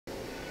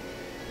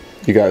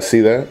You guys see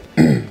that?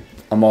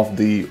 I'm off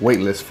the wait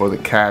list for the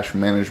cash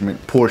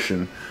management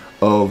portion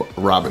of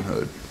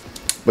Robinhood.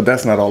 But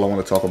that's not all I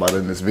want to talk about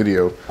in this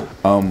video.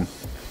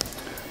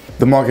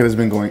 The market has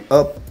been going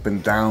up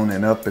and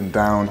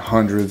down,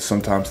 hundreds,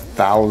 sometimes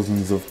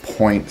thousands of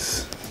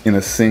points in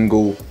a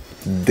single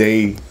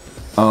day.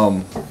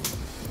 And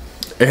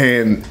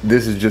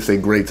this is just a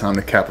great time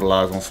to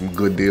capitalize on some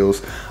good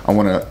deals. I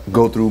want to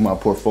go through my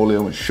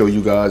portfolio and show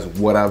you guys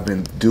what I've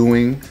been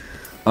doing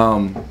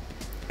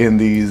in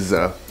these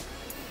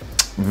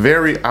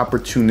very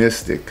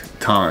opportunistic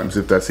times,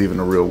 if that's even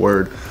a real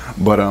word.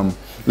 But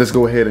let's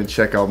go ahead and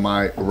check out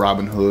my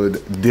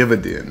Robinhood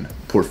Dividend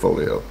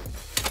portfolio.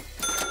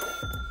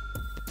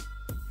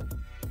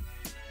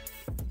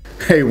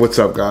 Hey, what's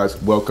up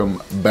guys?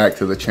 Welcome back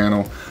to the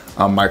channel.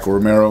 I'm Michael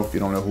Romero. If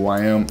you don't know who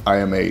I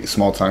am a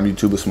small-time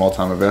YouTuber,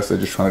 small-time investor,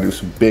 just trying to do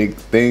some big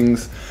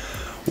things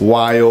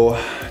while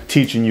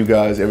teaching you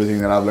guys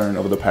everything that I've learned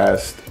over the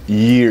past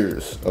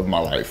years of my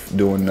life,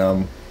 doing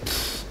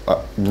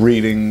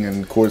reading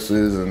and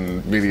courses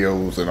and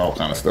videos and all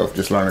kind of stuff,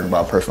 just learning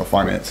about personal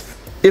finance.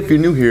 If you're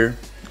new here,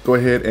 go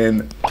ahead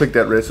and click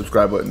that red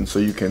subscribe button so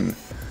you can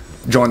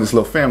join this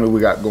little family we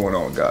got going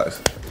on,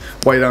 guys.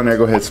 While you're down there,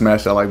 go ahead and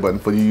smash that like button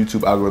for the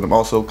YouTube algorithm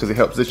also, because it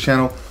helps this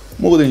channel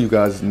more than you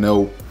guys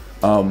know,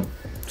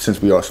 since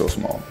we are so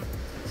small.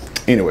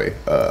 Anyway,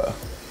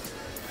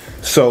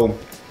 so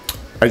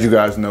as you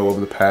guys know, over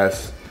the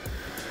past,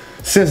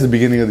 since the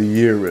beginning of the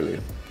year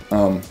really,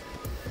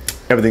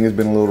 everything has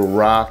been a little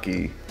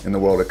rocky in the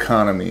world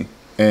economy,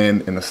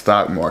 and in the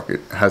stock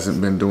market hasn't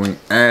been doing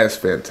as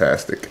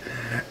fantastic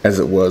as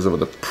it was over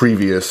the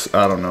previous,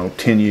 I don't know,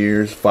 10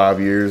 years,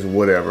 5 years,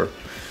 whatever.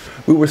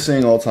 We were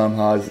seeing all-time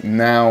highs.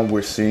 Now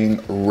we're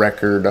seeing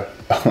record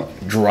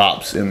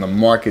drops in the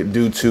market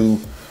due to,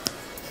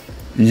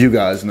 you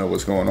guys know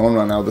what's going on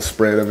right now, the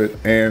spread of it,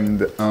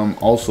 and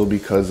also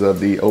because of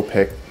the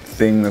OPEC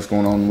thing that's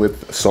going on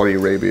with Saudi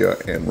Arabia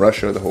and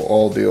Russia, the whole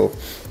oil deal.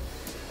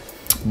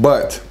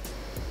 But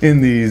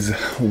in these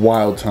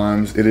wild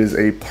times, it is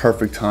a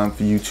perfect time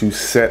for you to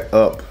set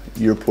up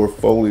your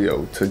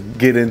portfolio, to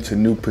get into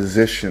new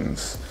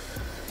positions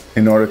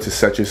in order to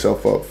set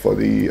yourself up for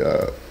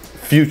the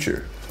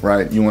future,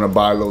 right? You want to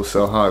buy low,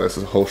 sell high. That's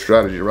the whole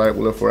strategy, right?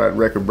 Well, if we're at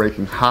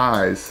record-breaking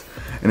highs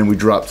and then we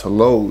drop to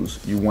lows,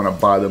 you want to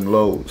buy them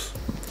lows.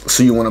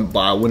 So you want to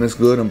buy when it's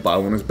good and buy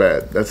when it's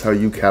bad. That's how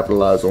you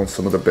capitalize on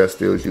some of the best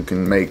deals you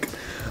can make.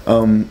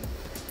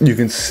 You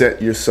can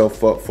set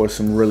yourself up for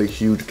some really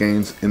huge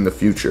gains in the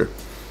future.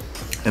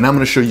 And I'm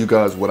going to show you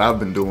guys what I've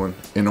been doing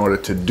in order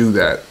to do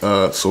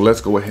that. So let's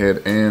go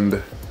ahead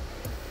and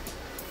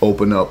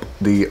open up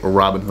the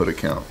Robinhood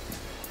account.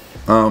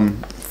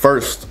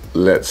 First,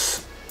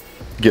 let's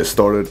get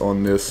started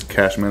on this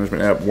cash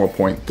management app.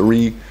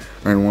 1.3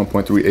 earn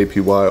 1.3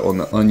 APY on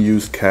the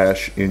unused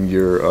cash in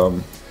your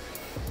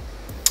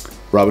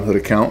Robinhood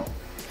account.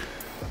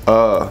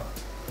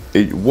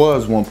 It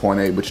was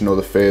 1.8, but you know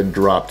the Fed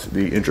dropped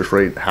the interest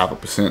rate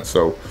 0.5%,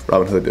 so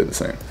Robinhood did the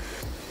same.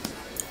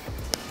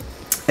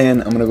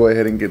 And I'm gonna go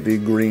ahead and get the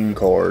green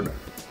card.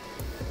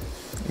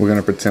 We're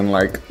gonna pretend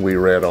like we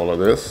read all of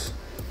this.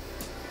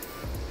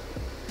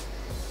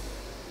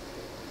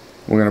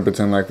 We're gonna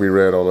pretend like we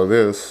read all of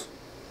this.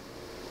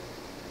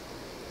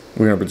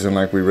 We're gonna pretend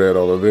like we read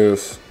all of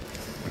this.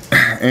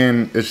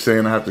 And it's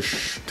saying I have to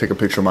take a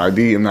picture of my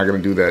ID. I'm not gonna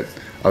do that.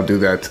 I'll do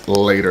that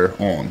later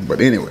on.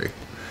 But anyway,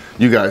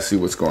 you guys see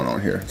what's going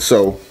on here.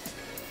 So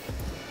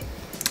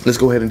let's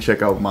go ahead and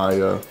check out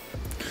my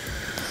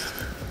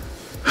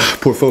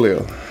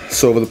portfolio.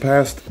 So over the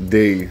past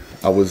day,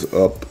 I was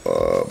up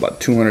about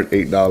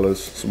 $208,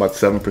 so about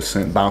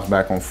 7%, bounced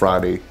back on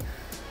Friday.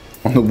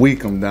 On the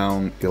week, I'm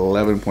down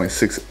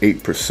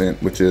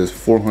 11.68%, which is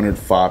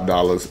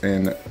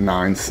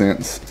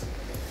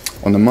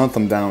 $405.09. On the month,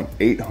 I'm down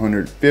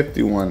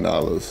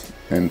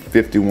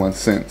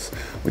 $851.51,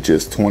 which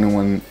is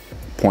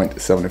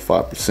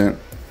 21.75%.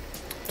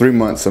 3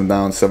 months, I'm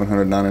down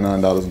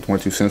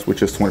 $799.22,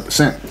 which is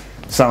 20%.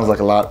 Sounds like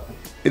a lot.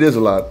 It is a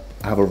lot.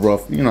 I have a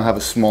rough, I have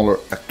a smaller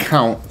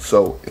account,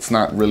 so it's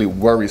not really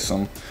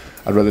worrisome.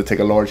 I'd rather take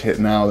a large hit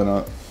now than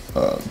a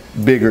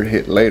bigger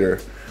hit later.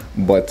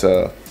 But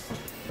I'm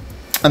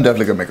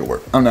definitely gonna make it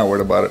work. I'm not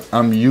worried about it.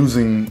 I'm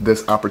using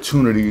this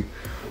opportunity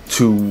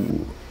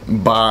to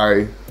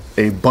buy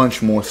a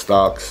bunch more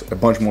stocks, a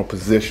bunch more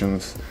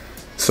positions,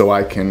 so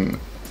I can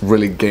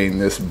really gain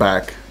this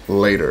back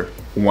later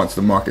once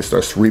the market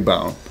starts to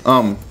rebound.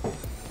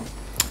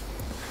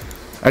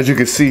 As you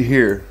can see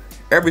here,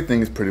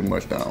 everything is pretty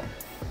much down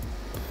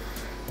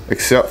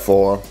except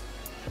for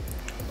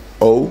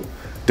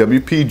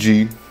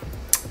WPG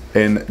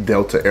and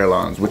Delta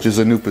Airlines, which is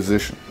a new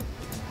position.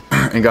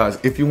 And guys,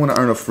 if you want to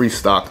earn a free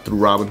stock through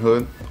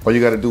Robinhood, all you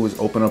got to do is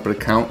open up an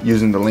account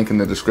using the link in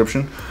the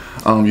description.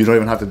 You don't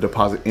even have to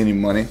deposit any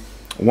money.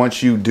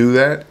 Once you do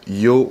that,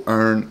 you'll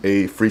earn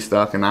a free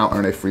stock, and I'll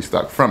earn a free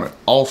stock from it.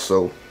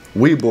 Also,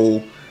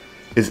 Webull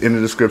is in the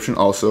description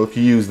also. If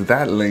you use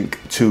that link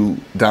to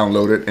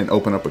download it and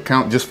open up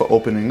account, just for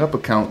opening up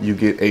account, you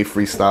get a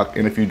free stock.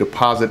 And if you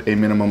deposit a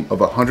minimum of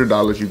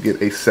 $100, you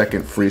get a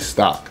second free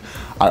stock.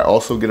 I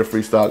also get a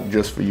free stock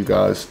just for you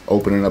guys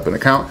opening up an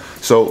account.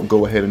 So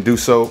go ahead and do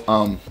so.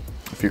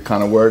 If you're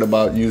kind of worried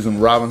about using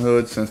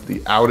Robinhood since the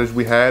outage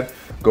we had,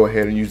 go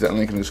ahead and use that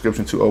link in the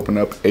description to open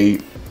up a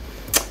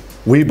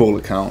Webull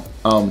account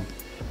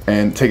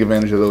and take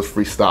advantage of those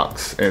free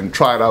stocks and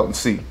try it out and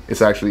see.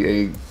 It's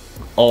actually a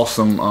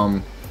awesome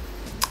awesome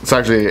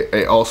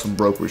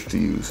brokerage to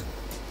use.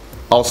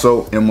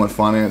 Also, M1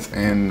 Finance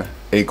and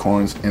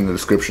Acorns in the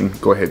description.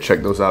 Go ahead,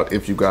 check those out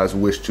if you guys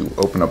wish to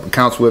open up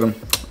accounts with them.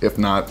 If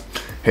not,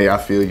 hey, I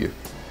feel you.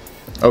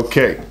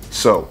 Okay,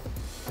 so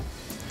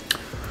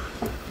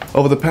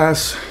over the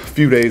past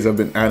few days, I've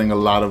been adding a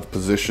lot of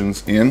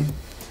positions in.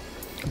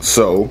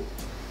 So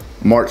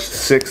March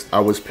 6th, I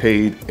was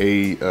paid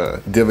a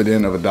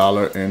dividend of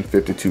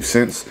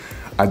 $1.52.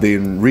 I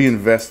then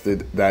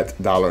reinvested that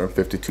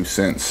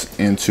 $1.52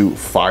 into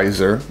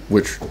Pfizer,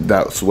 which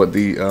that's what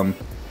the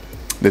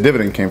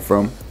dividend came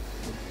from.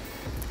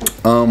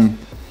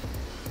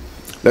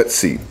 Let's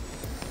see.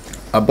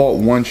 I bought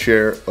one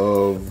share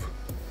of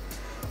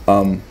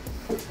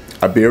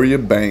Iberia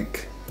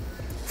Bank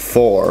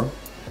for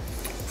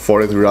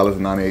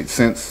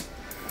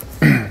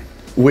 $43.98,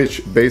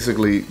 which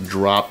basically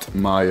dropped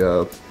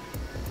my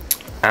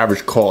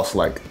average cost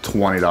like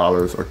 $20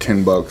 or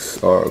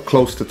 $10 or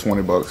close to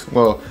 $20.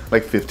 Well,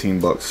 like 15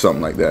 bucks,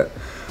 something like that.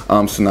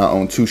 So now I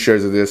own 2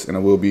 shares of this, and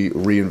I will be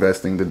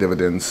reinvesting the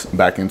dividends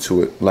back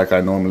into it like I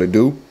normally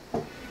do.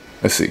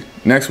 Let's see.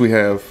 Next we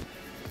have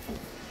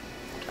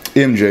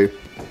MJ.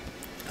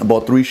 I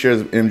bought 3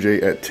 shares of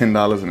MJ at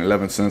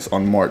 $10.11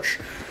 on March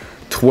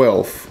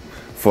 12th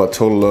for a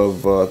total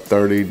of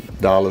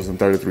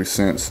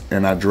 $30.33,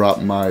 and I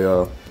dropped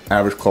my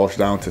average cost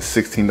down to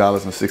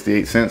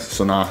 $16.68.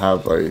 So now I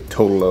have a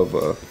total of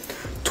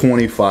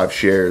 25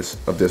 shares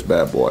of this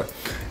bad boy,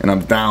 and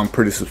I'm down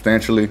pretty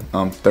substantially,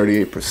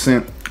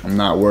 38%. I'm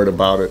not worried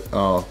about it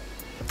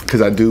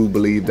because I do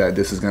believe that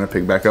this is going to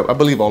pick back up. I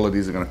believe all of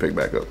these are going to pick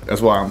back up.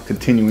 That's why I'm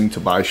continuing to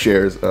buy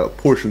shares,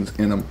 portions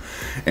in them,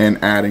 and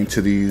adding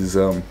to these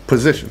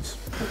positions.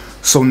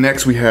 So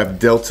next we have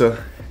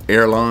Delta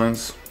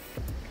Airlines.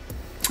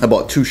 I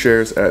bought 2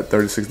 shares at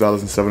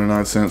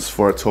 $36.79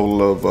 for a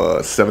total of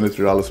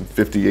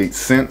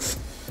 $73.58.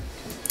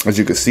 As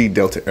you can see,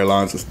 Delta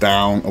Airlines is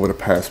down over the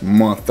past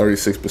month,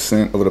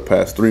 36%, over the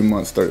past 3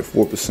 months,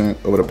 34%,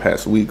 over the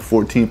past week,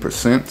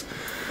 14%.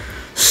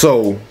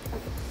 So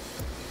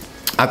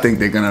I think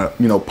they're gonna,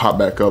 pop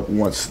back up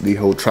once the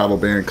whole travel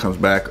ban comes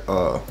back.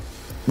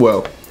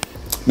 Well,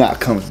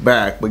 not comes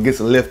back, but gets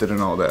lifted and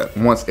all that.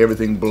 Once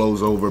everything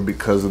blows over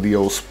because of the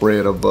old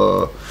spread of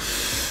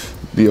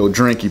the old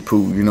drinky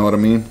poo, you know what I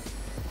mean?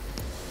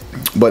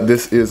 But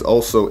this is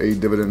also a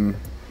dividend.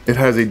 It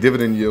has a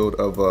dividend yield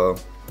of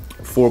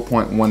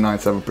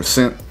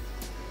 4.197%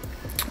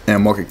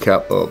 and market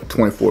cap of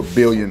 24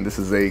 billion. This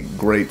is a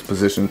great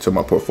position to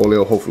my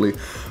portfolio. Hopefully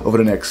over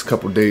the next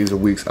couple days or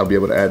weeks, I'll be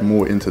able to add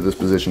more into this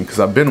position because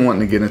I've been wanting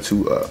to get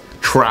into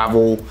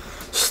travel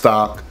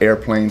stock,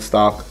 airplane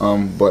stock,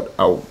 but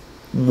I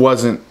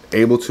wasn't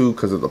able to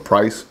because of the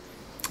price.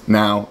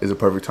 Now is a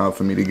perfect time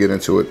for me to get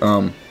into it.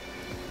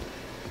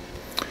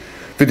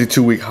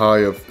 52-week high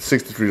of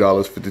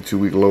 $63,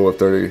 52-week low of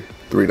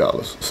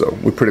 $33. So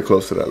we're pretty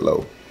close to that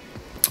low.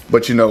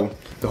 But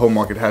the whole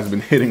market has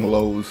been hitting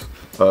lows,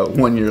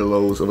 1-year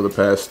lows over the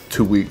past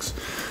 2 weeks.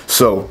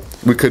 So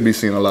we could be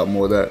seeing a lot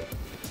more of that.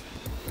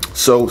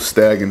 So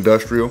Stag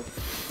Industrial,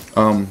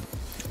 I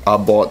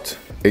bought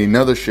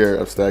another share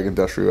of Stag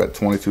Industrial at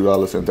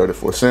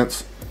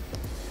 $22.34.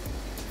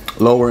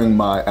 lowering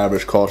my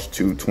average cost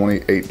to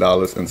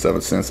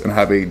 $28.07, and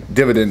have a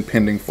dividend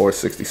pending for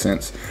 60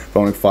 cents for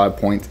only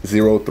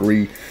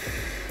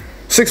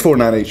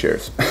 5.036498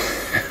 shares.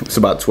 It's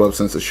about 12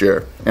 cents a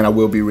share, and I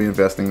will be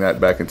reinvesting that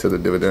back into the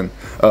dividend,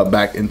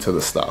 back into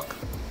the stock.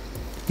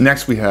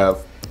 Next we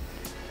have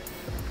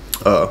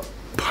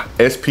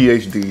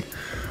SPHD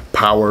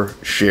Power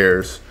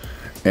shares,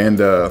 and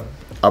I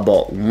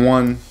bought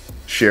 1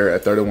 share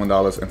at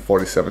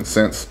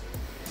 $31.47.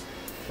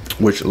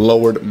 which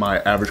lowered my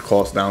average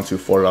cost down to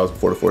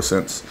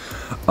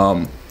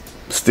 $4.44.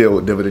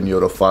 Still dividend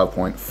yield of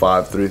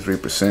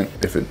 5.533%.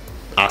 If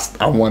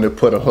I want to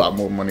put a lot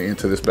more money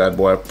into this bad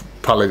boy, I'm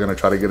probably going to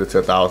try to get it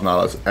to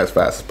 $1,000 as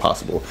fast as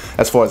possible,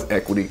 as far as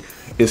equity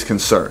is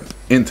concerned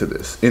into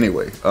this.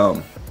 Anyway,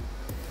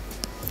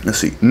 let's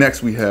see.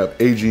 Next we have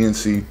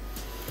AGNC.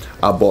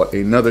 I bought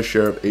another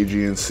share of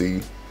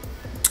AGNC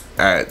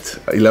at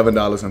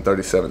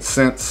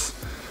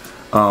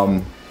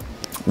 $11.37.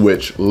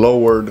 Which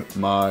lowered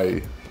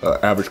my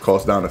average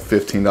cost down to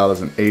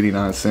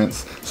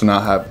 $15.89. So now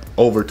I have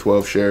over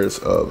 12 shares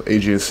of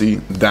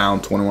AGNC,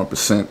 down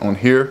 21% on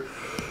here.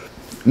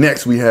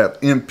 Next we have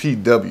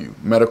MPW,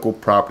 Medical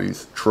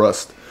Properties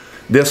Trust.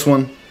 This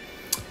one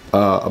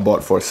I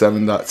bought for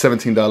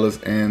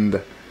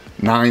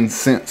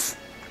 $17.09,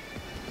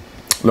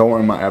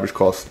 lowering my average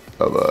cost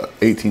of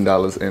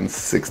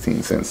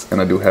 $18.16.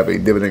 And I do have a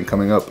dividend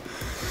coming up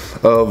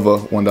of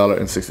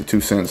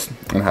 $1.62,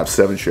 and I have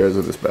 7 shares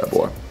of this bad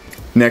boy.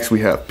 Next we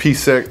have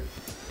PSEC,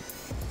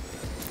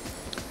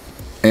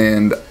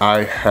 and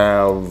I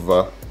have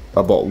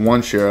I bought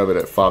 1 share of it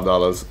at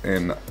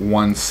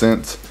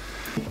 $5.01.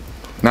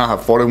 Now I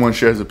have 41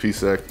 shares of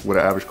PSEC with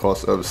an average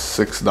cost of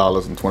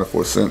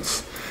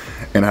 $6.24,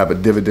 and I have a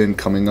dividend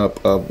coming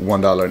up of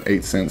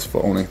 $1.08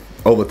 for owning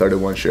over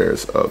 31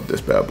 shares of this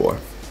bad boy.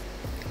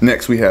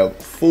 Next we have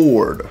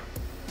Ford.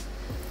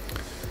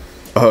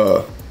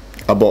 I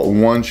bought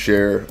 1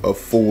 share of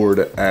Ford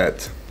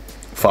at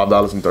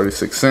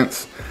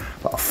 $5.36.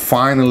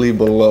 Finally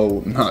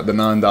below the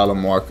 $9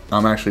 mark.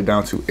 I'm actually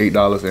down to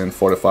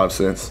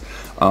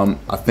 $8.45.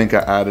 I think I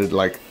added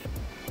like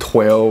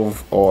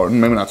 12, or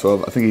maybe not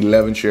 12, I think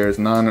 11 shares,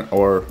 9,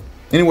 or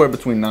anywhere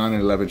between 9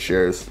 and 11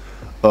 shares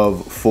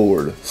of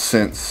Ford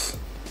since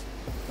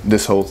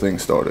this whole thing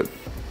started.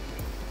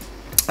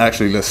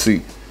 Actually, let's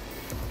see.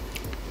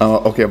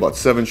 Okay, about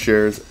 7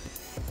 shares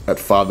at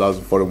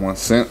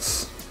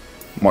 $5.41.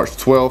 March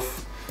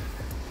 12th,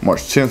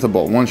 March 10th, I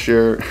bought 1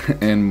 share,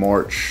 and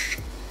March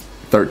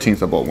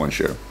 13th, I bought 1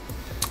 share.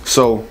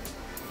 So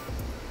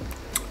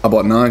I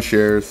bought 9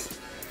 shares.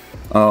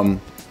 I'm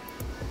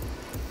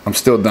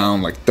still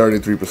down like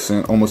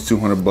 33%, almost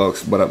 200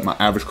 bucks, but my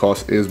average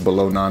cost is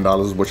below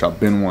 $9, which I've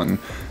been wanting.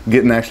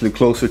 Getting actually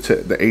closer to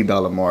the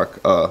 $8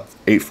 mark,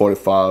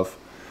 $8.45,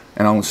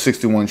 and I own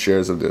 61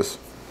 shares of this.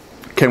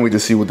 Can't wait to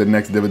see what the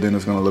next dividend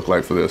is gonna look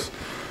like for this.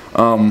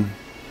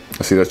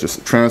 Let's see, that's just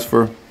a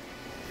transfer.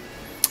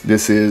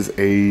 This is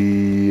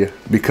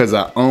because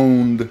I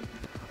owned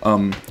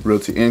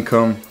Realty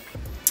Income,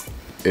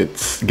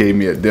 it gave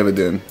me a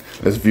dividend.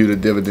 Let's view the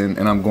dividend,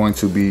 and I'm going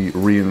to be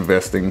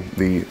reinvesting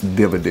the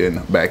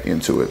dividend back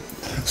into it.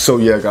 So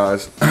yeah,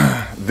 guys,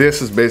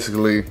 this is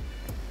basically,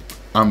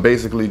 I'm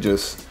basically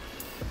just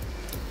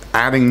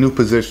adding new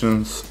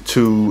positions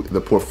to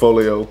the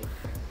portfolio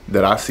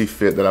that I see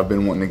fit, that I've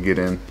been wanting to get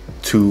in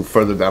to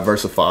further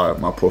diversify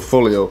my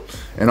portfolio,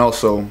 and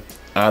also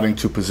adding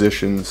to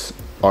positions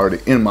already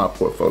in my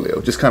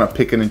portfolio, just kind of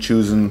picking and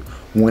choosing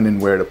when and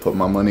where to put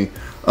my money.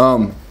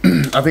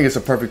 I think it's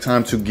a perfect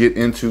time to get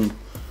into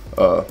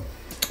the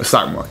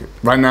stock market.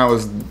 Right now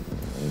is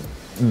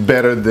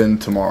better than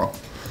tomorrow.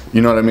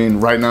 You know what I mean?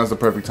 Right now is the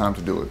perfect time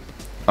to do it.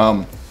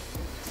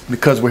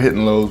 Because we're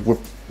hitting lows.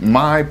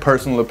 My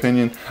personal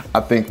opinion,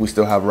 I think we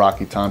still have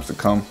rocky times to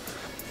come.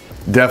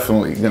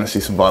 Definitely gonna see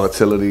some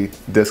volatility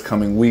this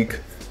coming week,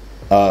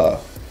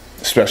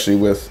 especially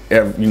with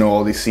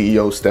all these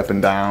CEOs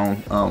stepping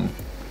down.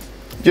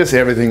 Just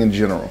everything in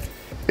general.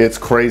 It's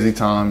crazy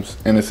times,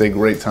 and it's a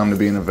great time to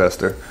be an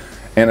investor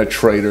and a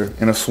trader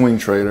and a swing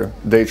trader,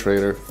 day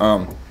trader.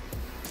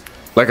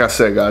 Like I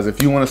said, guys,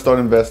 if you want to start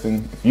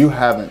investing, if you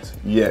haven't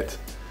yet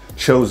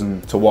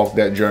chosen to walk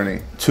that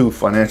journey to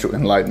financial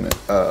enlightenment,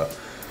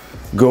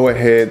 go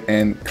ahead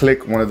and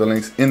click one of the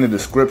links in the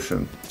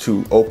description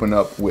to open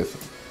up with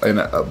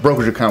a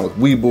brokerage account with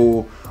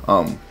Webull,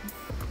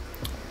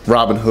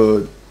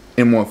 Robinhood,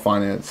 M1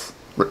 Finance,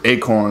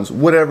 Acorns,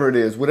 whatever it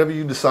is, whatever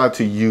you decide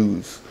to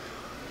use.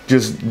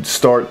 Just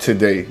start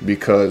today,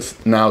 because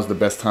now's the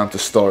best time to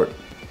start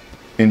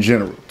in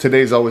general.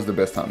 Today's always the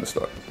best time to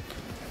start.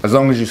 As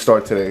long as you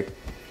start today,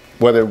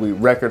 whether we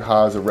record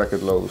highs or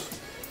record lows,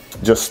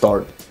 just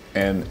start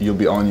and you'll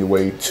be on your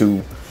way to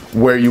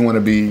where you want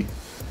to be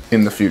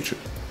in the future.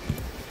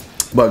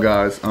 But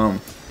guys,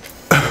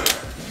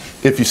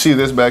 if you see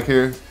this back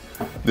here,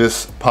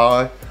 this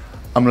pie,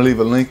 I'm gonna leave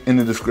a link in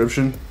the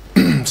description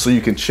so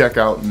you can check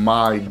out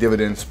my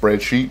dividend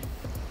spreadsheet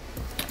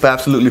for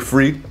absolutely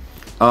free.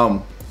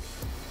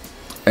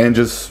 And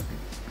just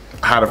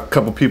had a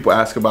couple people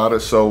ask about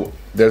it, so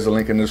there's a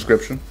link in the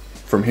description.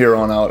 From here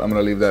on out, I'm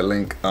gonna leave that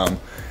link,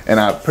 and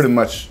I pretty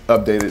much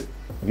update it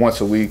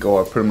once a week,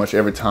 or pretty much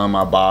every time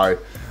I buy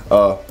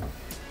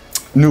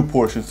new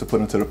portions to put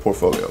into the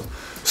portfolio.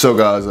 So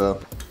guys,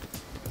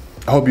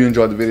 I hope you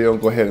enjoyed the video.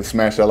 Go ahead and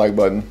smash that like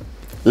button.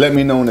 Let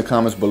me know in the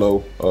comments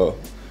below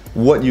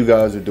what you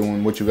guys are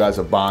doing, what you guys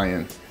are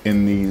buying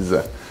in these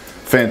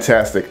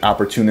fantastic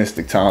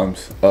opportunistic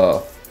times.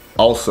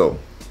 Also,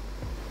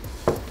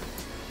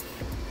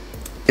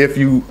 if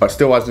you are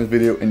still watching this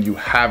video and you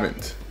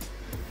haven't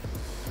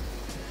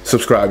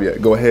subscribed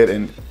yet, go ahead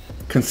and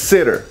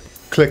consider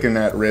clicking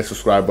that red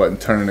subscribe button,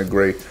 turning it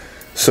gray,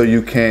 so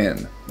you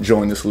can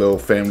join this little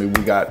family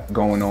we got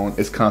going on.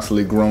 It's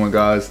constantly growing,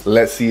 guys.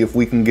 Let's see if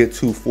we can get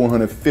to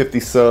 450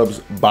 subs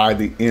by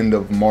the end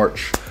of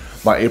March,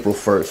 by April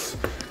 1st,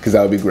 because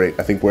that would be great.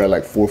 I think we're at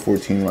like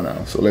 414 right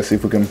now, so let's see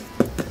if we can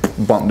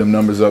bump them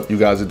numbers up. You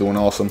guys are doing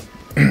awesome.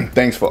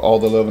 Thanks for all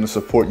the love and the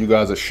support you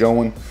guys are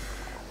showing,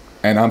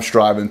 and I'm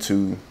striving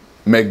to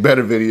make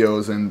better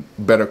videos and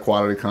better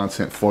quality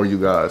content for you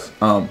guys.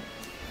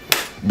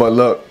 But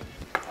look,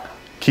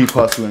 keep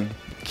hustling,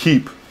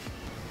 keep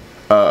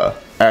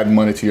adding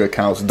money to your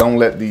accounts. Don't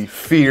let the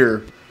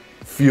fear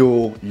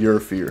fuel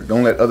your fear.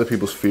 Don't let other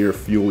people's fear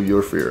fuel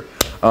your fear.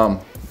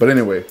 But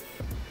anyway,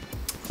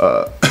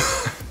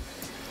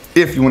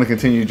 If you want to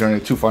continue your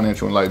journey to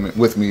financial enlightenment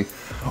with me,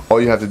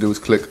 all you have to do is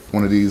click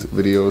one of these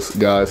videos.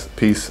 Guys,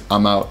 peace.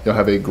 I'm out. Y'all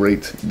have a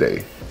great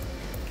day.